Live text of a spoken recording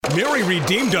Mary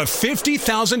redeemed a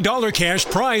 $50,000 cash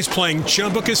prize playing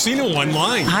Chumba Casino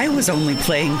online. I was only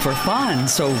playing for fun,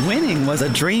 so winning was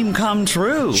a dream come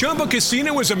true. Chumba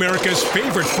Casino is America's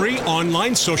favorite free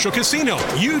online social casino.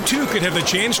 You too could have the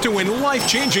chance to win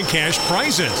life-changing cash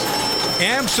prizes.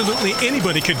 Absolutely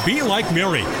anybody could be like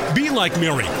Mary. Be like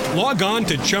Mary. Log on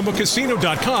to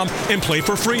chumbacasino.com and play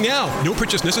for free now. No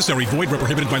purchase necessary. Void where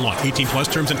prohibited by law. 18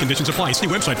 plus terms and conditions apply. See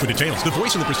website for details. The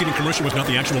voice in the preceding commercial was not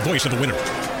the actual voice of the winner.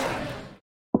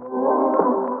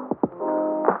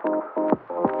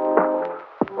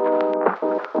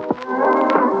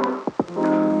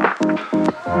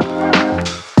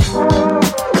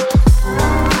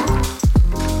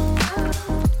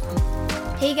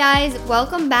 Hey guys,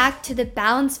 welcome back to the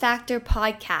Balance Factor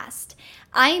podcast.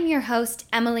 I am your host,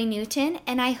 Emily Newton,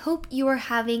 and I hope you are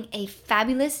having a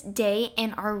fabulous day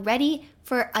and are ready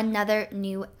for another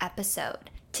new episode.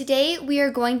 Today, we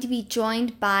are going to be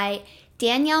joined by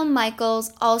Danielle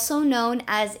Michaels, also known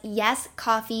as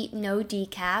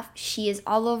yescoffeenodecaf. She is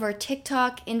all over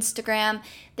TikTok, Instagram.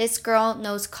 This girl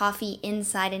knows coffee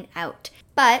inside and out.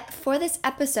 But for this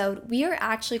episode, we are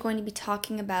actually going to be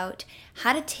talking about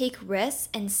how to take risks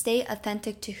and stay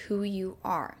authentic to who you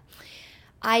are.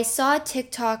 I saw a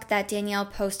TikTok that Danielle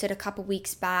posted a couple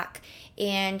weeks back,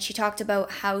 and she talked about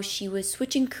how she was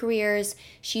switching careers.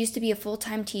 She used to be a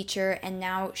full-time teacher, and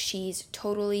now she's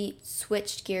totally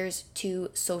switched gears to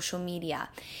social media.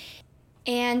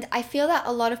 And I feel that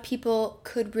a lot of people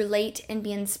could relate and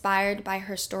be inspired by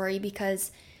her story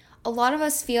because a lot of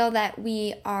us feel that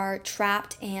we are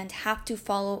trapped and have to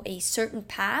follow a certain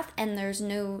path, and there's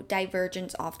no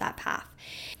divergence off that path.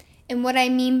 And what I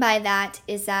mean by that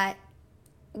is that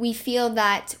we feel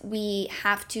that we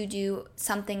have to do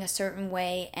something a certain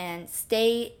way and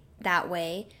stay that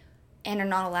way and are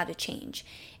not allowed to change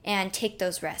and take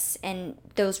those risks. And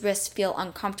those risks feel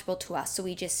uncomfortable to us, so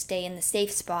we just stay in the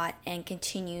safe spot and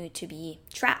continue to be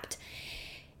trapped.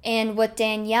 And what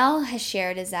Danielle has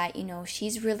shared is that,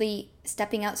 she's really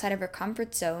stepping outside of her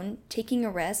comfort zone, taking a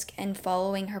risk, and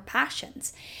following her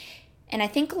passions. And I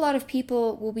think a lot of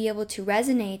people will be able to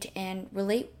resonate and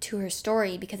relate to her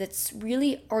story because it's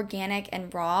really organic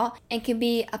and raw and can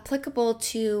be applicable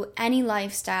to any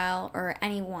lifestyle or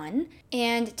anyone.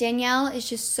 And Danielle is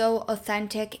just so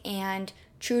authentic and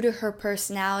true to her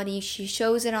personality. She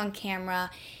shows it on camera.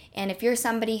 And if you're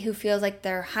somebody who feels like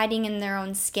they're hiding in their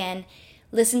own skin,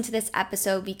 listen to this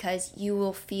episode because you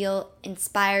will feel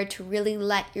inspired to really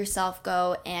let yourself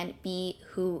go and be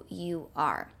who you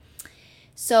are.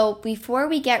 So before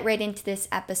we get right into this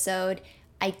episode,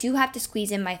 I do have to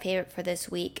squeeze in my favorite for this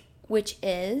week, which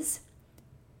is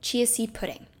chia seed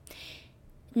pudding.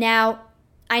 Now,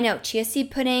 I know chia seed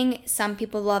pudding, some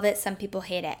people love it, some people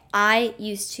hate it. I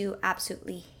used to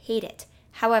absolutely hate it.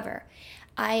 However,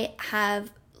 I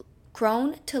have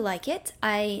grown to like it.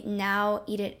 I now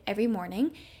eat it every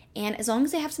morning, and as long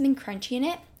as I have something crunchy in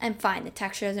it, I'm fine. The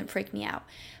texture doesn't freak me out.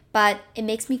 But it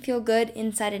makes me feel good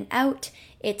inside and out.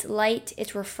 It's light,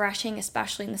 it's refreshing,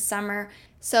 especially in the summer.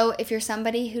 So if you're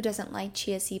somebody who doesn't like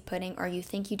chia seed pudding or you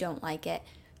think you don't like it,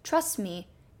 trust me,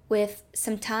 with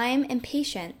some time and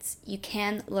patience, you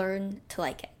can learn to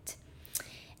like it.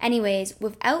 Anyways,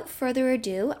 without further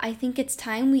ado, I think it's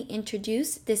time we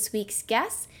introduce this week's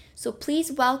guest. So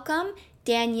please welcome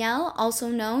Danielle, also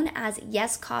known as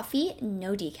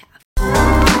yescoffeenodecaf.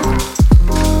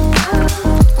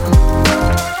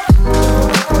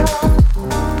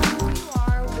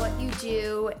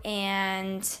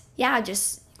 And yeah,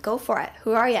 just go for it.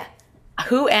 Who are you?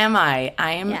 Who am I?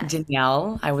 I am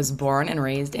Danielle. I was born and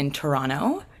raised in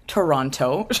Toronto,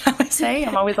 shall I say?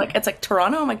 I'm always like, it's like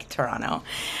Toronto. I'm like, Toronto.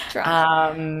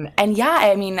 And yeah,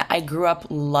 I mean, I grew up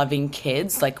loving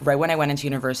kids. Like right when I went into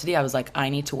university, I was like, I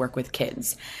need to work with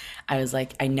kids. I was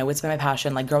like, I know it's been my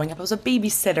passion. Like growing up, I was a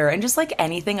babysitter and just like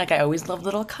anything. Like I always loved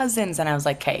little cousins. And I was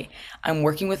like, hey, I'm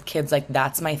working with kids. Like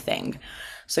that's my thing.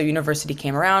 So university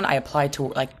came around. I applied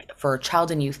to for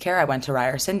child and youth care. I went to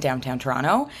Ryerson, downtown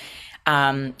Toronto.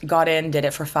 Got in, did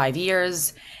it for 5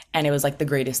 years, and it was like the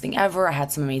greatest thing ever. I had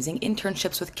some amazing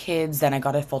internships with kids. Then I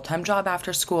got a full-time job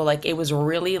after school. Like it was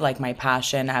really like my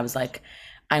passion. I was like,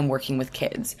 I'm working with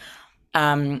kids.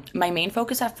 My main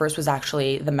focus at first was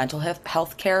actually the mental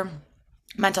health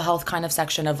kind of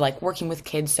section of like working with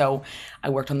kids. So I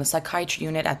worked on the psychiatry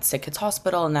unit at Sick Kids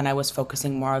Hospital, and then I was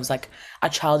focusing more as like a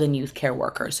child and youth care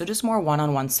worker. So just more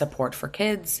one-on-one support for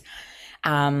kids.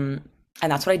 And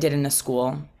that's what I did in a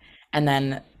school. And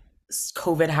then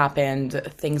COVID happened,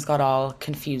 things got all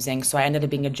confusing. So I ended up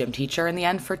being a gym teacher in the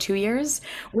end for 2 years,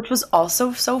 which was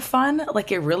also so fun.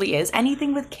 Like it really is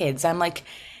anything with kids. I'm like,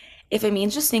 if it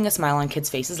means just seeing a smile on kids'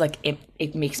 faces, like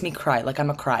it makes me cry. Like I'm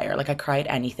a crier. Like I cry at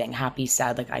anything, happy,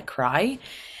 sad, like I cry.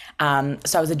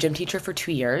 So I was a gym teacher for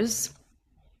 2 years.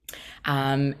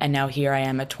 And now here I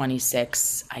am at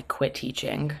 26. I quit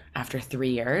teaching after 3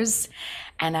 years.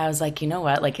 And I was like, you know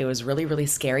what? Like it was really, really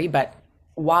scary. But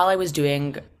while I was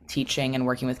doing teaching and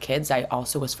working with kids, I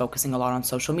also was focusing a lot on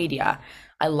social media.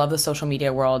 I love the social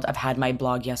media world. I've had my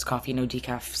blog, Yes Coffee No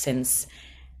Decaf, since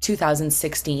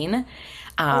 2016.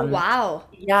 Oh, wow.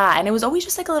 Yeah, and it was always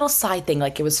just like a little side thing.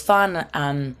 Like it was fun.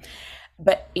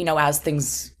 But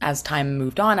as time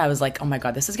moved on, I was like, oh my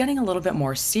God, this is getting a little bit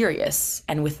more serious.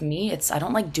 And with me, I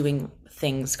don't like doing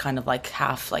things kind of like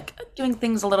half, like doing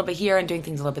things a little bit here and doing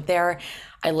things a little bit there.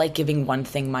 I like giving one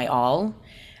thing my all,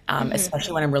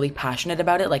 especially when I'm really passionate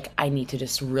about it. Like I need to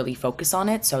just really focus on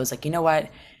it. So I was like, you know what?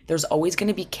 There's always going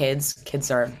to be kids.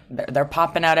 They're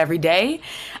popping out every day.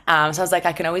 So I was like,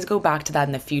 I can always go back to that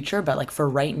in the future. But like for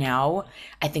right now,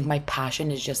 I think my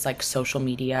passion is just like social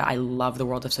media. I love the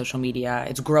world of social media.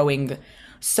 It's growing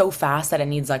so fast that it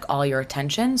needs like all your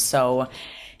attention. So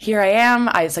here I am.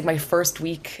 It's like my first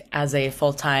week as a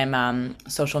full-time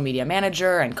social media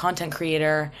manager and content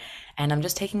creator. And I'm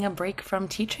just taking a break from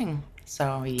teaching.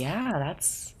 So yeah,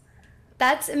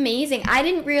 That's amazing. I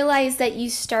didn't realize that you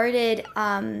started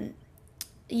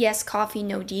Yes Coffee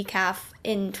No Decaf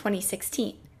in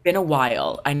 2016. Been a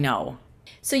while, I know.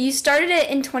 So you started it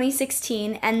in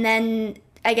 2016, and then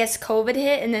I guess COVID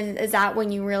hit, and then is that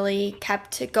when you really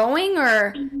kept it going,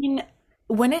 or? I mean,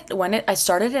 I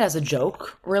started it as a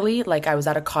joke, really. Like I was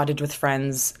at a cottage with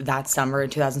friends that summer in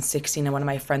 2016, and one of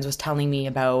my friends was telling me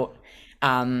about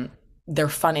their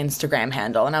fun Instagram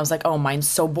handle. And I was like, oh, mine's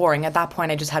so boring. At that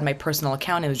point, I just had my personal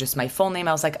account. It was just my full name.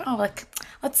 I was like, oh, like,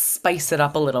 let's spice it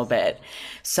up a little bit.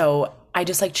 So I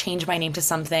just like changed my name to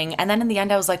something. And then in the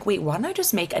end, I was like, wait, why don't I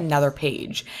just make another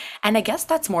page? And I guess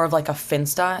that's more of like a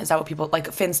Finsta. Is that what people like?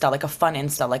 Finsta, like a fun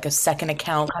Insta, like a second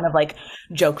account, kind of like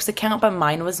jokes account. But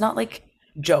mine was not like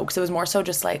jokes. It was more so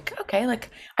just like, okay, like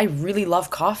I really love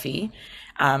coffee.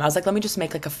 I was like, let me just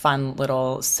make like a fun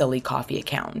little silly coffee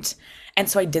account. And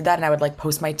so I did that, and I would like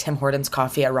post my Tim Hortons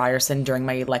coffee at Ryerson during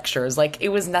my lectures. Like it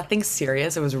was nothing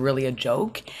serious. It was really a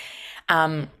joke.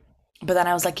 But then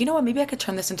I was like, you know what, maybe I could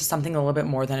turn this into something a little bit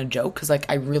more than a joke, because like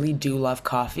I really do love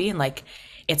coffee, and like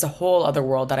it's a whole other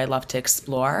world that I love to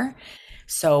explore.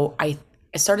 So I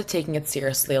started taking it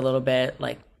seriously a little bit,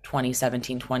 like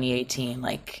 2017, 2018.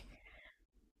 Like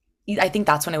I think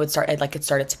that's when it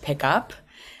started to pick up.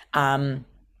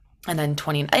 And then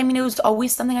it was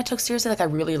always something I took seriously. Like I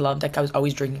really loved, like I was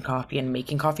always drinking coffee and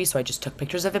making coffee. So I just took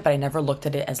pictures of it, but I never looked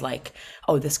at it as like,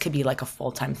 oh, this could be like a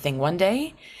full-time thing one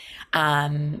day.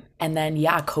 And then,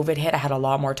 yeah, COVID hit. I had a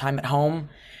lot more time at home.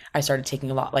 I started taking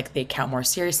a lot, like the account more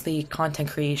seriously, content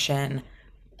creation,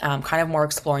 kind of more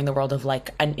exploring the world of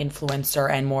like an influencer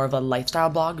and more of a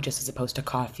lifestyle blog, just as opposed to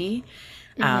coffee.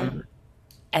 And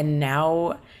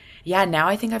now, yeah, now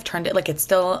I think I've turned it, like it's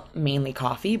still mainly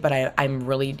coffee, but I'm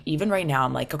really, even right now,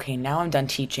 I'm like, okay, now I'm done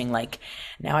teaching. Like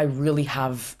now I really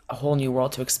have a whole new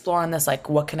world to explore on this. Like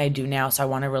what can I do now? So I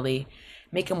want to really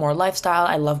make it more lifestyle.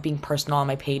 I love being personal on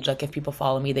my page. Like if people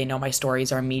follow me, they know my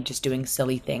stories are me just doing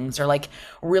silly things or like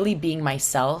really being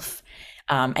myself.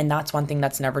 And that's one thing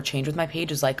that's never changed with my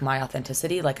page is like my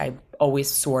authenticity. Like I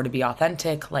always swore to be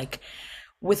authentic. Like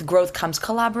with growth comes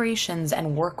collaborations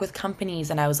and work with companies.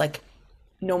 And I was like,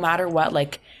 no matter what,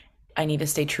 like I need to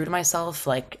stay true to myself.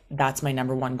 Like that's my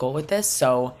number one goal with this.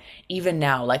 So even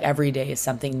now, like every day is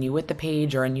something new with the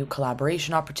page or a new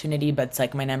collaboration opportunity. But it's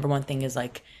like my number one thing is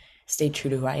like stay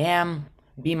true to who I am,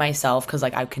 be myself. Cause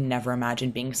like I could never imagine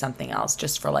being something else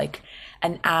just for like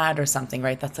an ad or something,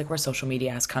 right? That's like where social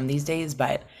media has come these days.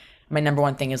 But my number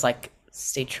one thing is like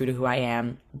stay true to who I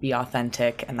am, be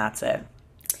authentic, and that's it.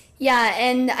 Yeah.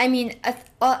 And I mean,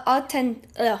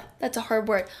 that's a hard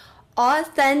word.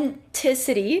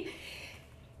 Authenticity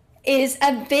is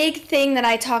a big thing that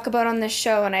I talk about on the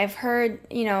show, and I've heard,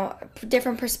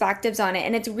 different perspectives on it.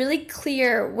 And it's really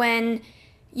clear when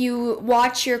you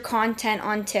watch your content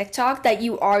on TikTok that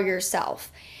you are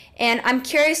yourself. And I'm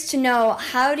curious to know,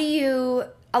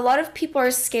 a lot of people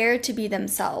are scared to be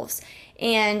themselves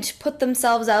and put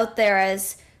themselves out there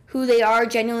as who they are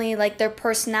genuinely, like their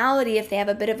personality. If they have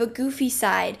a bit of a goofy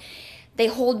side, they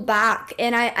hold back.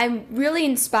 And I'm really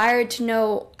inspired to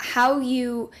know how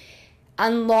you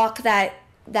unlock that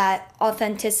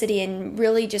authenticity and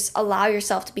really just allow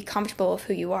yourself to be comfortable with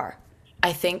who you are.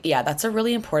 I think, yeah, that's a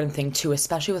really important thing too,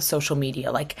 especially with social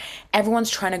media. Like everyone's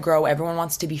trying to grow, everyone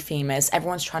wants to be famous,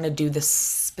 everyone's trying to do this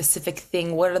specific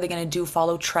thing. What are they going to do?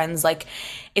 Follow trends. Like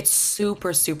it's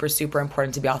super, super, super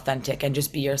important to be authentic and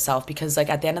just be yourself because like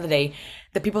at the end of the day,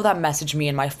 the people that message me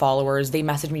and my followers, they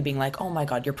message me being like, oh my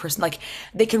God, your person, like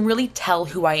they can really tell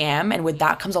who I am. And with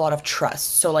that comes a lot of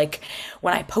trust. So like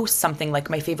when I post something like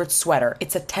my favorite sweater,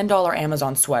 it's a $10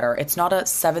 Amazon sweater. It's not a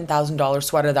 $7,000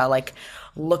 sweater that like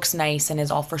looks nice and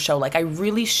is all for show. Like I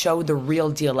really show the real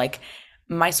deal. Like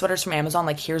my sweaters from Amazon,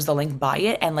 like here's the link, buy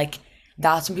it. And like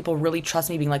that's when people really trust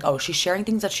me being like, oh, she's sharing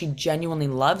things that she genuinely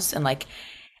loves. And like,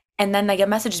 and then I get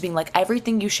messages being like,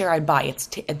 everything you share, I buy.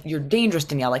 You're dangerous,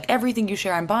 Danielle. Like everything you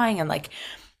share, I'm buying. And like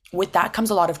with that comes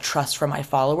a lot of trust from my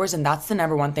followers. And that's the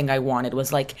number one thing I wanted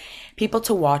was like people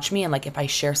to watch me. And like if I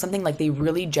share something, like they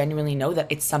really genuinely know that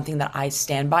it's something that I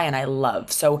stand by and I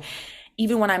love. So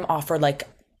even when I'm offered like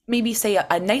maybe say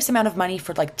a nice amount of money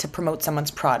for like to promote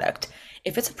someone's product,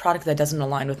 if it's a product that doesn't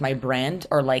align with my brand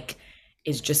or like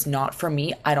is just not for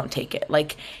me, I don't take it.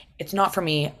 Like it's not for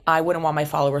me. I wouldn't want my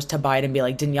followers to buy it and be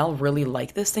like, Danielle really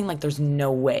like this thing. Like there's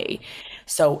no way.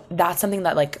 So that's something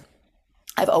that like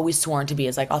I've always sworn to be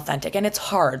is like authentic. And it's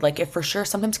hard. Like if for sure,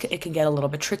 sometimes it can get a little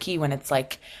bit tricky when it's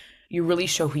like you really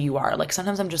show who you are. Like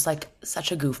sometimes I'm just like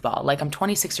such a goofball. Like I'm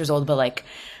 26 years old, but like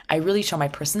I really show my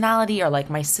personality or like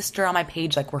my sister on my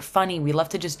page. Like we're funny. We love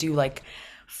to just do like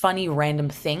funny random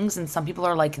things. And some people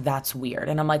are like, that's weird.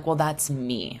 And I'm like, well, that's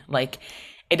me. Like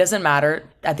it doesn't matter.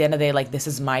 At the end of the day, like this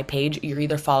is my page. You're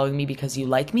either following me because you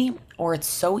like me or it's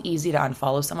so easy to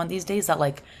unfollow someone these days that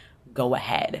like go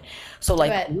ahead. So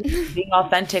like being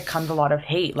authentic comes a lot of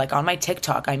hate. Like on my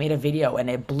TikTok, I made a video and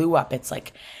it blew up. It's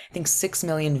like, I think 6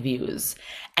 million views.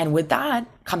 And with that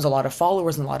comes a lot of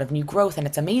followers and a lot of new growth. And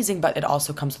it's amazing, but it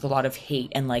also comes with a lot of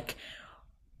hate and like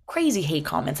crazy hate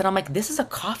comments. And I'm like, this is a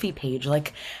coffee page.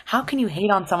 Like, how can you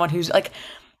hate on someone who's like,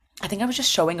 I think I was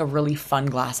just showing a really fun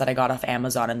glass that I got off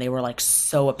Amazon and they were like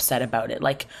so upset about it.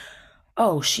 Like,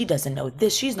 oh, she doesn't know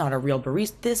this. She's not a real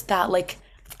barista, this, that. Like,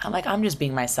 I'm like, I'm just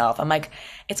being myself. I'm like,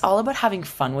 it's all about having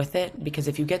fun with it because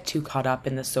if you get too caught up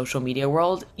in the social media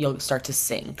world, you'll start to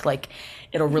sink. Like,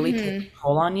 it'll really take a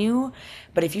toll on you.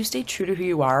 But if you stay true to who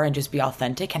you are and just be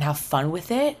authentic and have fun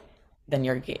with it, then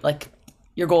you're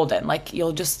golden. Like,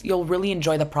 you'll really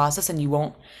enjoy the process and you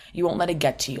won't let it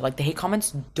get to you. Like, the hate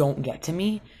comments don't get to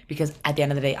me because at the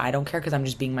end of the day, I don't care because I'm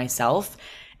just being myself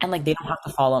and like, they don't have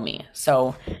to follow me.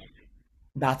 So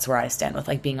that's where I stand with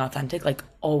like being authentic. Like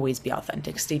always be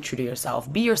authentic, stay true to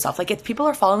yourself, be yourself. Like if people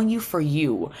are following you for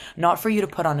you, not for you to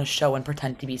put on a show and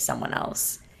pretend to be someone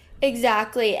else.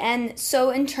 Exactly. And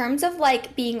so in terms of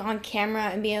like being on camera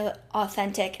and being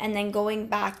authentic and then going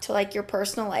back to like your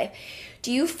personal life, do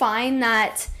you find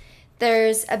that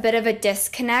there's a bit of a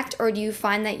disconnect or do you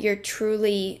find that you're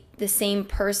truly the same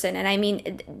person? And I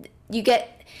mean, you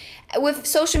get, with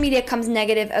social media comes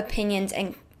negative opinions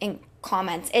and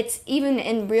comments. It's even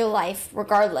in real life,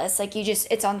 regardless, like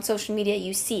it's on social media,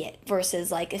 you see it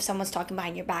versus like if someone's talking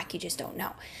behind your back, you just don't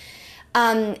know.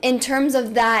 In terms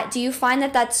of that, do you find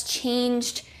that that's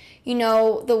changed, you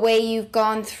know, the way you've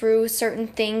gone through certain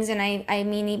things? And I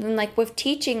mean, even like with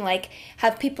teaching, like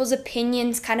have people's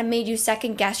opinions kind of made you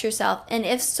second guess yourself? And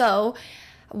if so,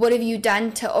 what have you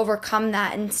done to overcome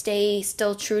that and stay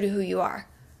still true to who you are?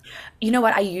 You know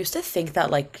what? I used to think that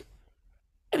like,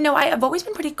 no, I've always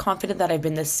been pretty confident that I've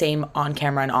been the same on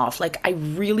camera and off. Like I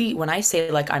really, when I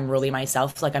say like I'm really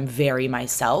myself, like I'm very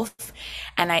myself.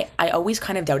 And I always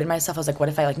kind of doubted myself. I was like, what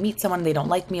if I like meet someone and they don't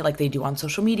like me like they do on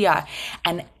social media?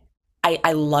 And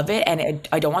I love it. And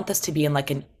I don't want this to be in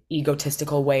like an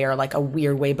egotistical way or like a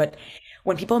weird way. But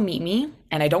when people meet me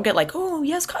and I don't get like, oh,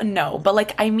 yes, no. But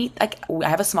like I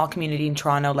have a small community in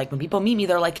Toronto. Like when people meet me,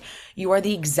 they're like, you are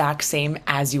the exact same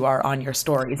as you are on your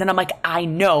stories. And I'm like, I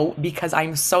know because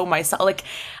I'm so myself. Like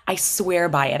I swear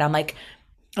by it. I'm like,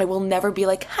 I will never be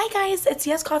like, hi guys, it's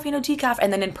Yes Coffee No Decaf.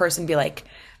 And then in person be like,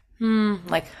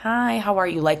 like, hi, how are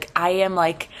you? Like, I am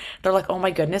like, they're like, oh my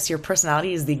goodness, your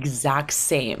personality is the exact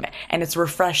same. And it's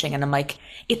refreshing. And I'm like,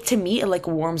 to me, it like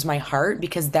warms my heart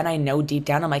because then I know deep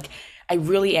down, I'm like, I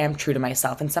really am true to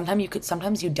myself. And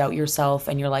sometimes you doubt yourself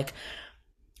and you're like,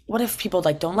 what if people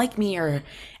like don't like me or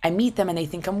I meet them and they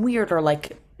think I'm weird or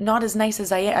like not as nice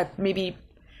as I maybe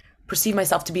perceive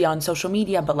myself to be on social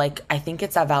media. But like, I think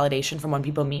it's that validation from when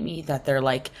people meet me that they're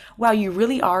like, wow, you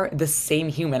really are the same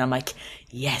human. I'm like,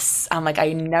 yes. I'm like,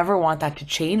 I never want that to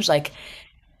change. Like,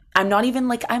 I'm not even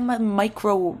like, I'm a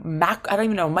micro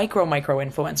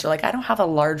influencer. Like I don't have a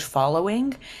large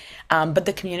following. But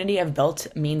the community I've built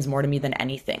means more to me than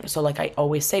anything. So like I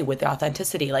always say with the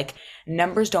authenticity, like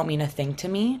numbers don't mean a thing to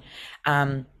me.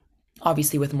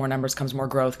 Obviously, with more numbers comes more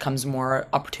growth, comes more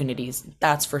opportunities.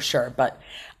 That's for sure. But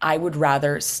I would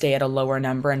rather stay at a lower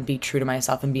number and be true to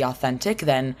myself and be authentic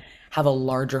than have a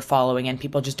larger following and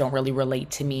people just don't really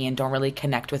relate to me and don't really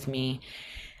connect with me.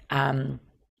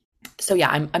 So yeah,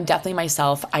 I'm definitely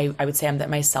myself. I would say I'm that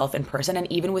myself in person,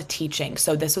 and even with teaching.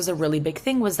 So this was a really big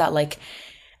thing, was that like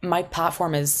my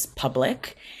platform is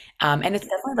public. And it's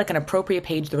definitely like an appropriate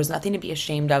page. There was nothing to be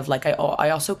ashamed of. Like I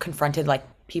also confronted like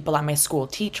people at my school,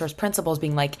 teachers, principals,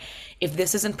 being like, if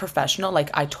this isn't professional, like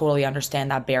I totally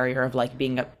understand that barrier of like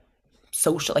being a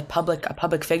social, like a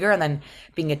public figure, and then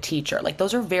being a teacher. Like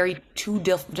those are very two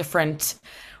different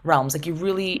realms. Like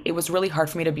it was really hard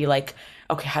for me to be like,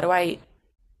 okay, how do I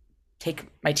take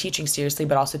my teaching seriously,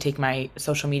 but also take my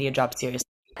social media job seriously?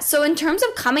 So in terms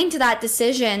of coming to that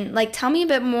decision, like tell me a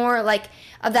bit more like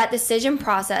of that decision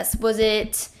process. Was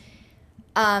it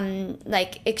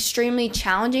like extremely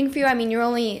challenging for you? I mean, you're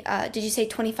only, did you say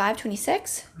 25,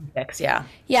 26? 26, yeah.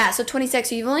 Yeah, so 26.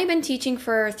 So you've only been teaching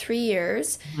for 3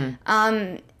 years.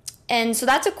 And so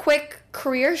that's a quick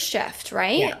career shift,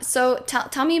 right? Yeah. So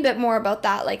tell me a bit more about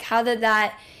that. Like how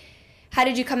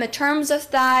did you come to terms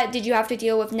with that? Did you have to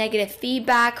deal with negative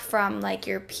feedback from like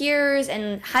your peers?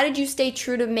 And how did you stay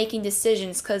true to making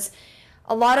decisions? Because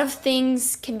a lot of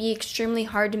things can be extremely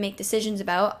hard to make decisions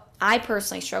about. I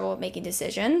personally struggle with making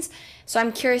decisions. So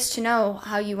I'm curious to know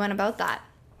how you went about that.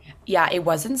 Yeah, it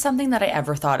wasn't something that I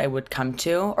ever thought I would come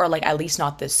to, or like at least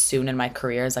not this soon in my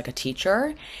career as like a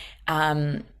teacher.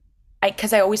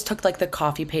 Because I always took like the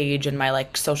coffee page and my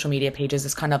like social media pages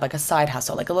as kind of like a side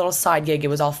hustle, like a little side gig. It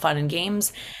was all fun and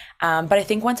games. But I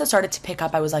think once it started to pick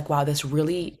up, I was like, wow, this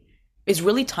really is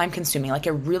really time consuming. Like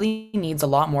it really needs a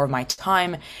lot more of my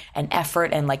time and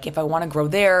effort. And like if I want to grow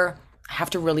there, I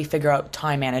have to really figure out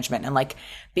time management. And like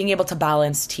being able to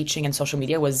balance teaching and social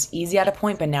media was easy at a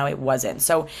point, but now it wasn't.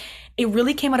 So it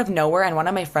really came out of nowhere. And one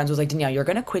of my friends was like, Danielle, you're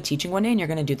going to quit teaching one day and you're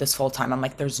going to do this full time. I'm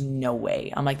like, there's no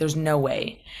way. There's no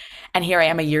way. And here I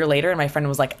am a year later, and my friend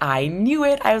was like, I knew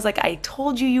it. I was like, I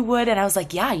told you would. And I was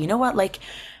like, yeah, you know what? Like,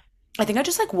 I think I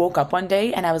just like woke up one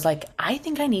day and I was like, I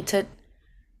think I need to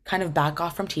kind of back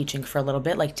off from teaching for a little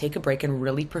bit, like take a break and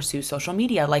really pursue social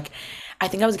media. Like, I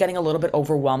think I was getting a little bit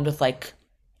overwhelmed with like,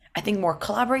 I think more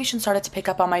collaboration started to pick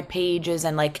up on my pages,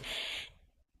 and like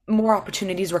more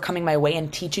opportunities were coming my way,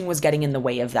 and teaching was getting in the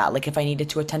way of that. Like if I needed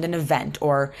to attend an event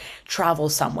or travel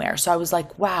somewhere. So I was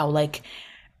like, wow, like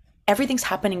everything's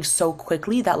happening so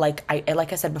quickly that like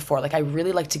I said before, like I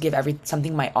really like to give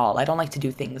something my all. I don't like to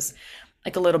do things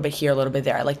like a little bit here, a little bit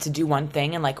there. I like to do one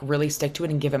thing and like really stick to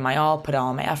it and give it my all, put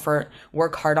all my effort,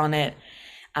 work hard on it.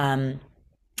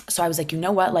 So I was like, you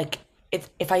know what, like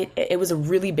it was a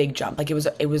really big jump. Like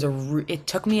it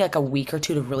took me like a week or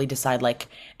two to really decide, like,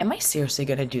 am I seriously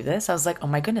going to do this? I was like, oh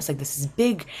my goodness, like this is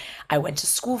big. I went to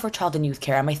school for child and youth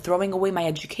care. Am I throwing away my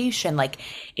education? Like,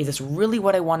 is this really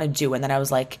what I want to do? And then I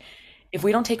was like, if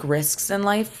we don't take risks in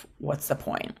life, what's the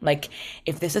point? Like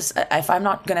if I'm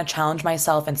not going to challenge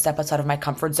myself and step outside of my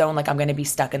comfort zone, like I'm going to be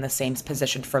stuck in the same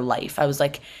position for life. I was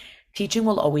like, teaching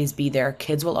will always be there.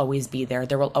 Kids will always be there.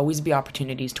 There will always be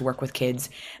opportunities to work with kids.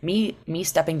 Me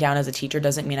stepping down as a teacher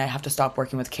doesn't mean I have to stop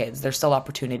working with kids. There's still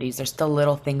opportunities. There's still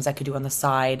little things I could do on the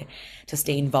side to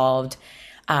stay involved.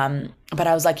 But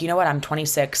I was like, you know what? I'm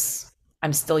 26.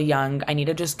 I'm still young. I need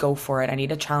to just go for it. I need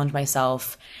to challenge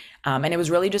myself. And it was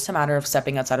really just a matter of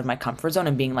stepping outside of my comfort zone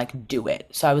and being like, do it.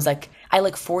 So I was like, I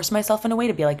like forced myself in a way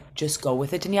to be like, just go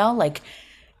with it, Danielle. Like,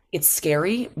 it's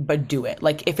scary, but do it.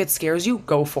 Like, if it scares you,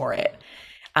 go for it.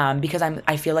 Because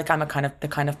I feel like I'm the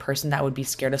kind of person that would be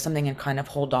scared of something and kind of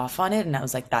hold off on it. And I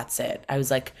was like, that's it. I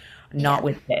was like, not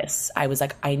with this. I was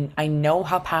like, I know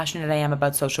how passionate I am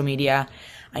about social media.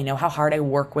 I know how hard I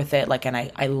work with it. Like, and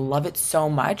I love it so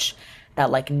much that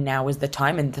like now is the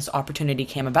time. And this opportunity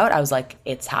came about. I was like,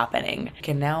 it's happening.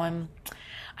 And now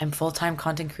I'm full-time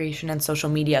content creation and social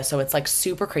media. So it's like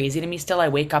super crazy to me still. I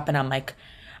wake up and I'm like,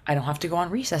 I don't have to go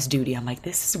on recess duty. I'm like,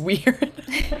 this is weird.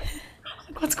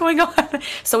 What's going on?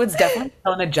 So it's definitely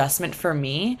still an adjustment for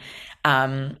me.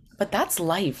 But that's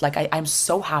life. Like I'm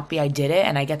so happy I did it,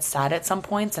 and I get sad at some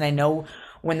points. And I know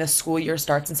when the school year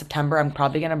starts in September, I'm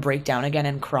probably going to break down again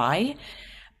and cry,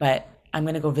 but I'm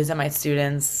going to go visit my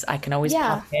students. I can always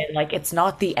pop in. Like, it's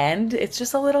not the end. It's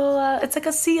just a little, it's like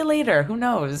a see you later. Who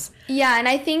knows? Yeah. And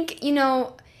I think,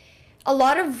 a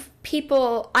lot of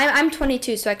people, I'm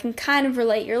 22, so I can kind of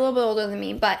relate. You're a little bit older than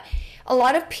me, but a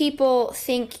lot of people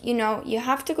think, you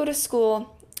have to go to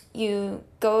school, you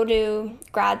go to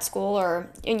grad school or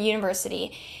in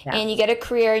university, and you get a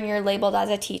career and you're labeled as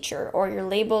a teacher or you're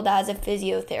labeled as a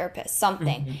physiotherapist,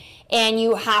 something, and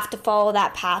you have to follow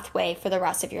that pathway for the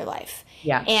rest of your life.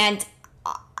 Yeah. And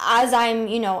as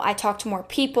I talk to more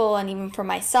people and even for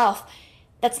myself,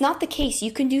 that's not the case.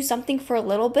 You can do something for a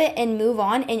little bit and move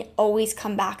on and always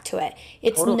come back to it.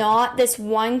 It's totally not this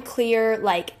one clear,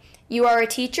 like, you are a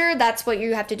teacher, that's what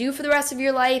you have to do for the rest of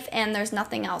your life, and there's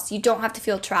nothing else. You don't have to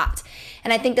feel trapped.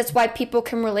 And I think that's why people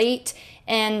can relate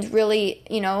and really,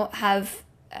 have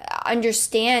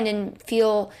understand and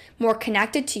feel more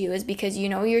connected to you, is because,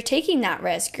 you're taking that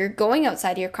risk. You're going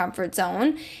outside of your comfort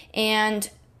zone and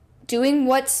doing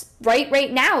what's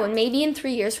right now. And maybe in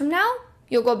 3 years from now,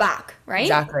 you'll go back, right?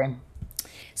 Exactly.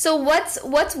 So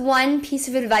what's one piece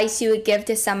of advice you would give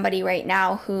to somebody right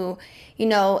now who,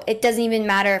 it doesn't even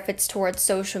matter if it's towards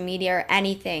social media or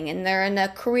anything, and they're in a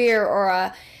career or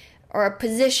a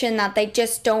position that they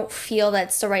just don't feel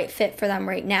that's the right fit for them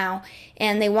right now,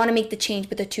 and they want to make the change,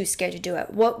 but they're too scared to do it?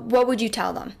 What would you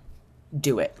tell them?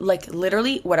 Do it. Like,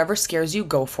 literally, whatever scares you,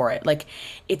 go for it. Like,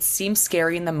 it seems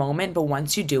scary in the moment, but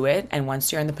once you do it and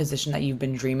once you're in the position that you've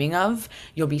been dreaming of,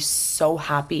 you'll be so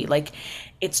happy. Like,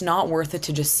 it's not worth it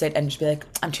to just sit and just be like,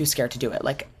 I'm too scared to do it.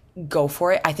 Like, go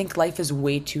for it. I think life is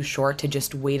way too short to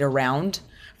just wait around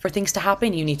for things to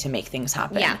happen. You need to make things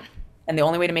happen. Yeah. And the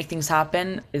only way to make things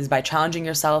happen is by challenging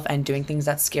yourself and doing things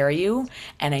that scare you.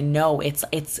 And I know it's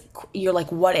you're like,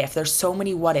 what if? There's so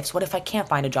many what ifs. What if I can't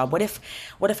find a job? What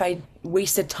if I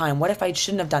wasted time? What if I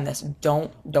shouldn't have done this?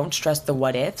 Don't stress the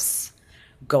what ifs.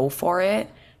 Go for it.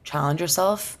 Challenge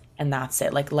yourself, and that's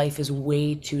it. Like, life is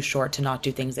way too short to not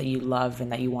do things that you love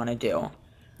and that you want to do.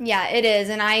 Yeah, it is.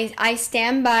 And I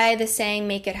stand by the saying,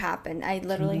 make it happen. I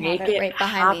literally have it right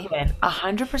behind me.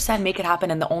 100% make it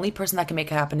happen. And the only person that can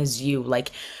make it happen is you.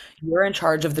 Like, you're in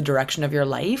charge of the direction of your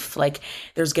life. Like,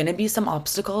 there's going to be some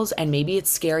obstacles, and maybe it's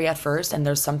scary at first. And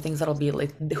there's some things that'll be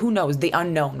like, who knows, the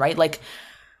unknown, right? Like,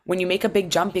 when you make a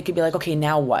big jump, it could be like, okay,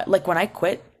 now what? Like, when I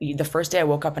quit, the first day I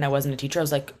woke up and I wasn't a teacher, I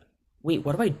was like, wait,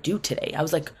 what do I do today? I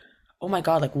was like, oh my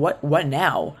God, like, what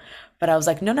now? But I was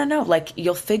like, no, like,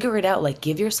 you'll figure it out. Like,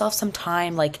 give yourself some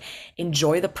time, like,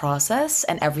 enjoy the process,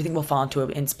 and everything will fall into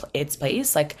its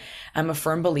place. Like, I'm a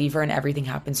firm believer in everything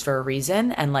happens for a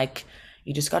reason. And, like,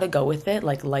 you just got to go with it.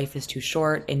 Like, life is too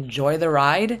short. Enjoy the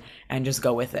ride and just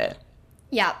go with it.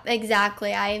 Yeah,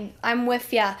 exactly. I'm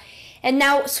with you. And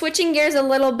now, switching gears a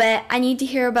little bit, I need to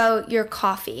hear about your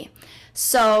coffee.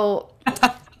 So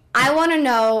I want to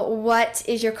know, what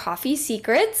is your coffee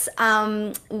secrets?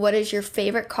 What is your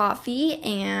favorite coffee?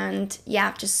 And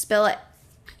yeah, just spill it.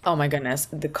 Oh my goodness,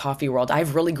 the coffee world.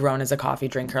 I've really grown as a coffee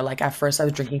drinker. Like, at first I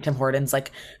was drinking Tim Hortons,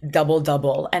 like,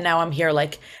 double. And now I'm here,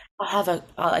 like, I'll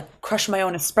like crush my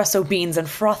own espresso beans and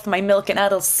froth my milk and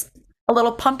add a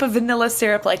little pump of vanilla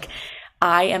syrup. Like,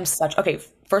 I am okay,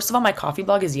 first of all, my coffee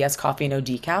blog is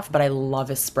yescoffeenodecaf, but I love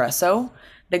espresso.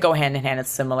 They go hand in hand. It's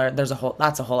similar. That's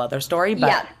a whole other story. But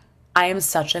yeah. I am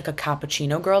such like a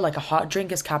cappuccino girl. Like, a hot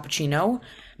drink is cappuccino,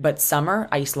 but summer,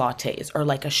 iced lattes, or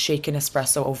like a shaken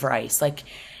espresso over ice. Like,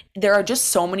 there are just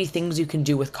so many things you can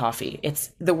do with coffee.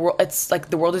 It's like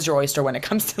the world is your oyster when it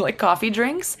comes to like coffee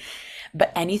drinks.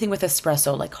 But anything with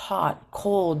espresso, like hot,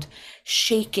 cold,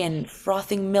 shaken,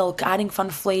 frothing milk, adding fun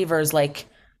flavors, like,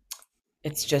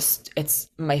 it's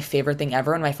my favorite thing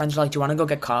ever. And my friends are like, do you want to go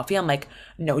get coffee? I'm like,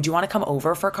 no. Do you want to come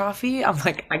over for coffee? I'm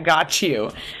like, I got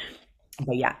you.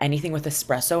 But yeah, anything with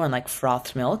espresso and like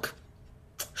frothed milk,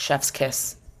 chef's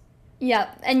kiss.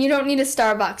 Yeah, and you don't need a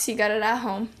Starbucks. You got it at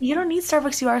home. You don't need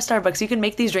Starbucks. You are Starbucks. You can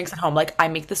make these drinks at home. Like, I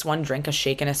make this one drink, a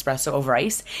shaken espresso over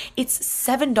ice. It's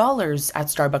 $7 at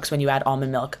Starbucks when you add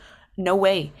almond milk. No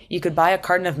way. You could buy a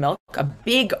carton of milk, a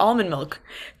big almond milk,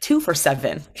 2 for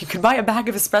 $7. You could buy a bag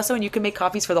of espresso and you can make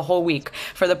coffees for the whole week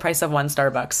for the price of one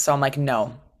Starbucks. So I'm like,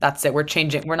 no, that's it. We're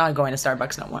changing. We're not going to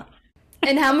Starbucks no more.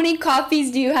 And how many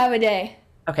coffees do you have a day?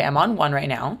 Okay, I'm on one right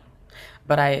now,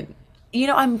 but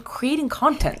I'm creating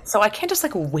content, so I can't just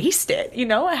like waste it,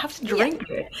 I have to drink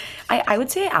it. I would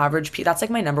say average, that's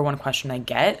like my number one question I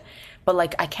get, but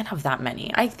like, I can't have that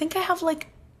many. I think I have like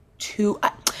 2,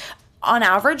 on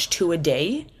average 2 a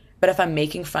day, but if I'm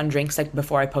making fun drinks, like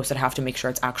before I post it, I have to make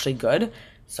sure it's actually good,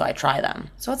 so I try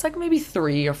them. So it's like maybe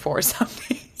 3 or 4 some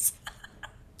days.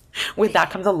 With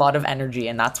that comes a lot of energy,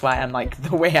 and that's why I'm like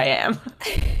the way I am.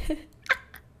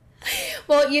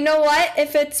 Well, you know what?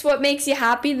 If it's what makes you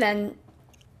happy, then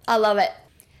I love it.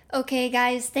 Okay,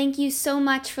 guys, thank you so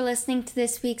much for listening to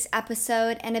this week's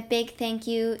episode, and a big thank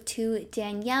you to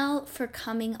Danielle for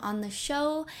coming on the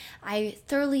show. I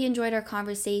thoroughly enjoyed our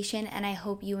conversation, and I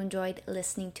hope you enjoyed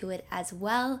listening to it as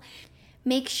well.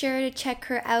 Make sure to check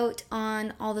her out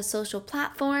on all the social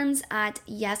platforms at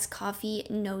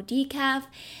yescoffeenodecaf.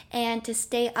 And to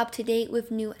stay up to date with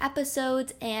new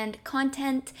episodes and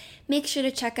content, make sure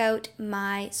to check out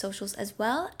my socials as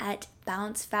well at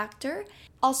Balance Factor.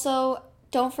 Also,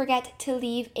 don't forget to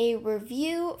leave a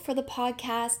review for the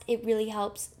podcast. It really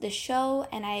helps the show,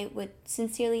 and I would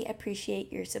sincerely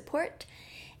appreciate your support.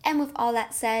 And with all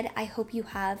that said, I hope you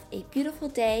have a beautiful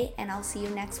day, and I'll see you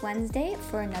next Wednesday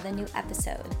for another new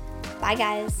episode. Bye,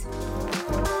 guys.